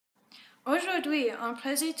Aujourd'hui, on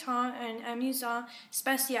présentant un amusant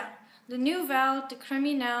spécial. Le nouvel de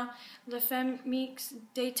criminel, le fameux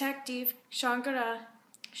détective Shangara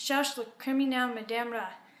cherche le criminel Madame Ra.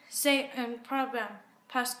 C'est un problème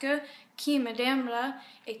parce que Madame Ra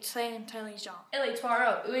est très intelligente. Elle est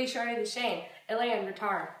Taureau, où est Charlie de Chêne? Elle est en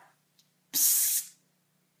retard. Psst.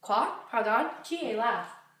 Quoi? Pardon? Qui est là?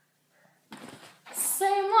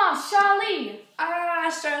 C'est moi, Charlie! Ah,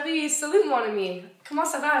 Charlie, salut mon ami. Comment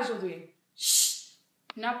ça va aujourd'hui? Chut!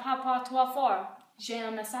 Ne parle pas trop fort. J'ai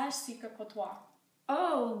un message secret pour toi.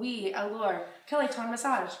 Oh oui, alors, quel est ton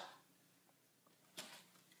message?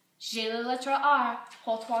 J'ai la lettre R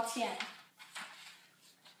pour toi, tiens.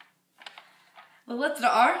 La lettre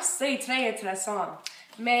R, c'est très intéressant.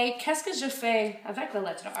 Mais qu'est-ce que je fais avec la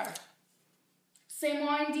lettre R? C'est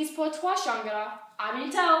mon indice pour toi, Shangara. À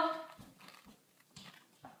bientôt!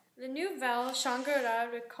 Le nouvel Shangara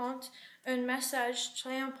raconte un message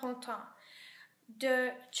très important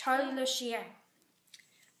de Charlie le chien.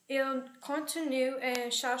 Il continue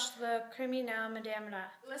et cherche le criminel Madame Ra.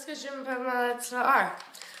 Où est-ce que je me prends la lettre R?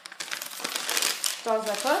 Dans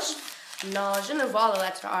la poche? Non, je ne vois la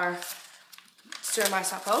lettre R. Sur ma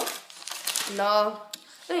chapeau? Non,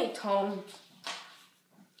 elle tombe.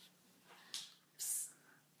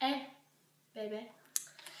 Hey, bébé.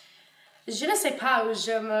 Je ne sais pas où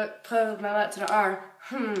je me prends ma lettre R.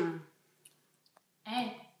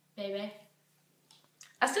 Hey, bébé.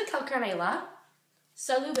 Est-ce que quelqu'un est là?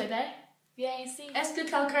 Salut, bébé. Viens ici. Est-ce que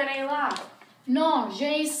quelqu'un est là? Non,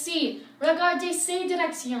 j'ai ici. Regardez ces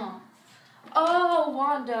directions. Oh,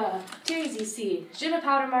 Wanda, tu es ici. Je n'ai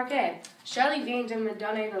pas remarqué. Charlie vient de me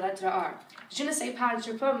donner la lettre R. Je ne sais pas,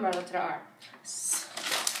 je peux ma lettre R.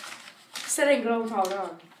 C'est un gros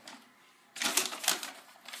problème.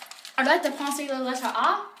 Arrête de penser la lettre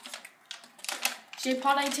A. J'ai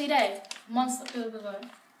parlé today.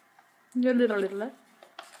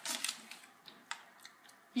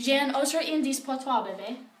 J'ai un autre indice pour toi,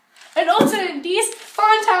 bébé. Un autre indice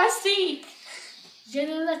fantastique! J'ai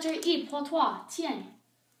la lettre I pour toi. Tiens.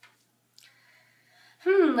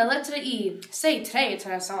 La lettre I, c'est très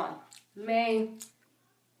intéressant. Mais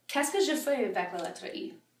qu'est-ce que je fais avec la lettre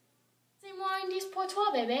I? C'est mon indice pour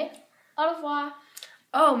toi, bébé. Au revoir.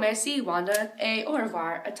 Oh, merci, Wanda, et au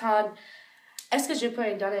revoir. Attends, est-ce que je peux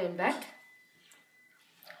lui donner un bec?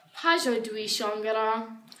 Pas aujourd'hui, Shangara.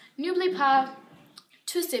 N'oublie pas,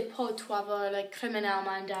 tu sais pour toi voir le criminel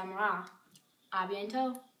Madame Ra. À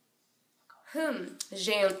bientôt.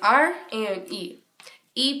 J'ai un R et un I.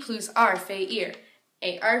 I plus R fait ir,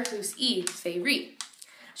 et R plus I fait ri.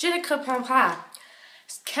 Je ne comprends pas.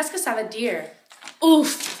 Qu'est-ce que ça veut dire?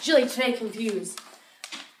 Ouf, je l'ai très confuse.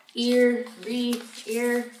 Ir, ri.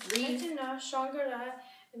 Maintenant, Shangara a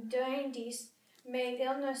deux indices, mais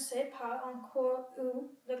il ne sait pas encore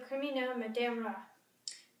où le criminel Madame Ra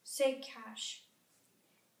se cache.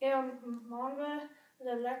 Il manque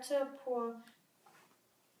la lettre pour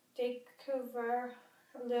découvrir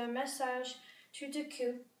le message. Tout à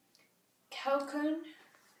coup, quelqu'un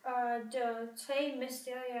de très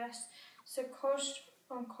mystérieux se couche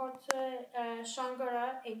en contre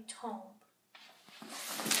Shangara et tombe.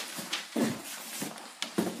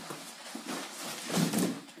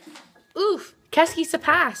 Ouf, qu'est-ce qui se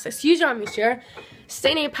passe? Excusez-moi, monsieur. Ce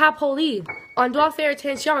n'est pas poli. On doit faire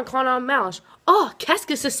attention quand on mange. Oh, qu'est-ce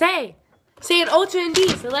que c'est? C'est un autre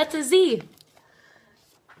indice, la lettre Z.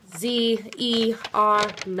 Z, I, R,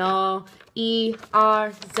 non. I,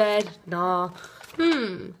 R, Z, non.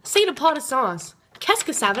 C'est le pot de sauce. Qu'est-ce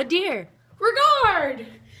que ça veut dire? Regarde!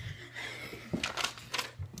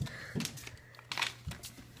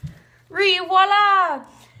 Oui, voilà!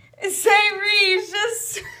 C'est oui,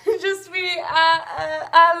 je suis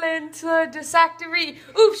à l'intérieur de sac de riz.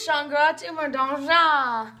 Ouf, Shangara, tu me donnes.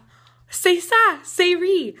 C'est ça, c'est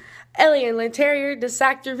riz. Elle est à l'intérieur de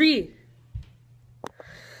sac de riz.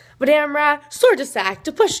 Madame Ra, sors de sac,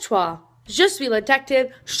 dépêche-toi. Je suis le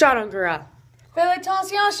détective Shangara. Fais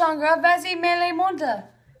attention, Shangara, vas-y, mets les montres.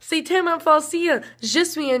 C'est tellement facile. Je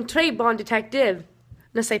suis un très bon détective.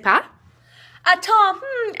 Ne sais pas? Attends,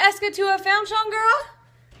 est-ce que tu as faim, Shangara?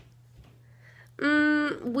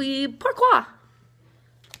 Oui, pourquoi?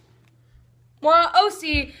 Moi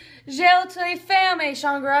aussi, j'ai très faim,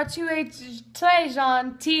 Shangara. Tu es très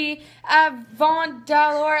gentil. Avant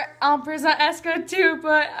d'aller en prison, est-ce que tu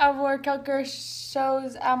peux avoir quelque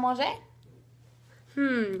chose à manger?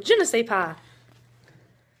 Je ne sais pas.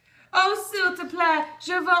 Oh, s'il te plaît,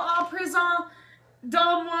 je vais en prison.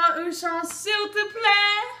 Donne-moi une chance, s'il te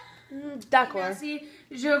plaît. D'accord. Merci.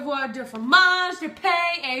 Je vois du fromage, du pain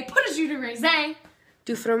et pas de jus de raisin.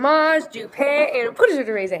 Du fromage, du pain et un peu de jus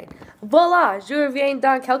de raisin. Voilà, je reviens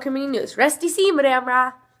dans quelques minutes. Reste ici, Madame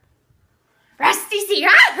Ra. Reste ici.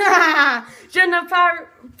 Je ne pars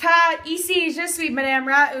pas ici. Je suis Madame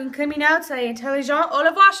Rat, une criminalité intelligente. Au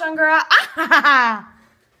revoir, Shangara.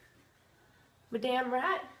 Madame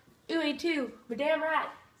Rat, où es-tu? Madame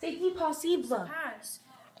Rat, c'est impossible. Passe.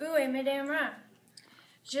 Où est Madame Rat?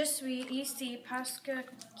 Je suis ici parce que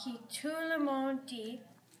qui tout le monde dit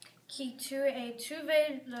que tu as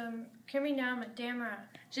trouvé le criminel Madame Rat.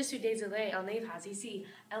 Je suis désolée, elle n'est pas ici.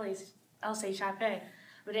 Elle s'est échappée.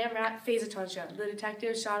 Madame Rat, fais attention. Le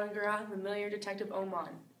détective Shangara, le meilleur détective au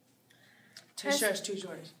monde. Tu cherches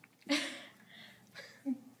toujours.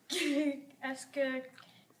 Est-ce que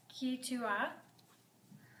qui tu as?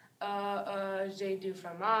 J'ai du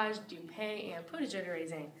fromage, du pain et un peu de jus de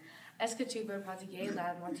raisin. Est-ce que tu veux partager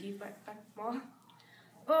la moitié avec moi?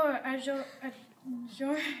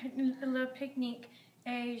 Le pique-nique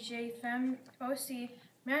et j'ai faim aussi.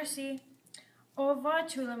 Merci. Au revoir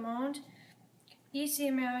tout le monde.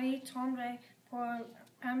 Ici Marie tomberait pour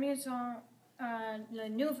amusant la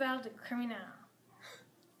nouvelle de criminel.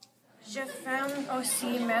 Je ferme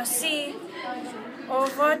aussi. Merci. Au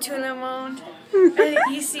revoir tout le monde.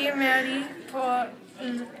 Ici Marie pour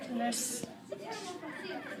le...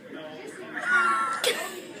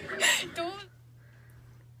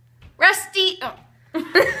 Rusty. Oh.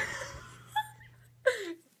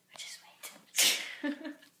 Just wait.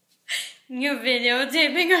 New video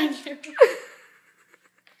taping on you.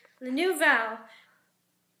 Le nouvel.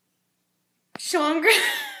 Shangri.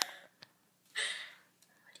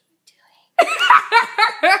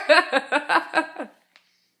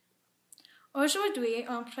 Aujourd'hui,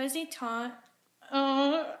 en présentant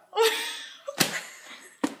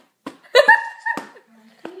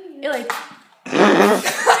Eli.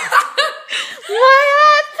 My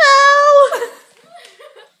head fell.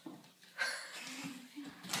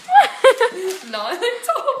 Non,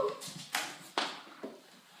 attends.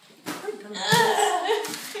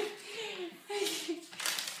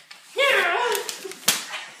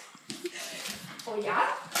 Oh yeah?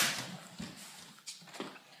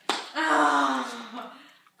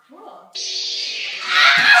 Cool.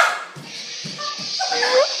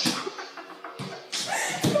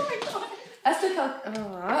 Est-ce que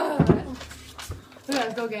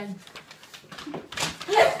Let's go again.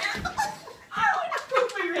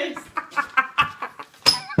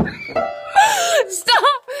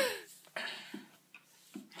 Stop!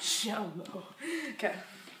 Shallow. Okay.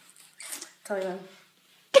 Tell you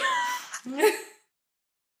then.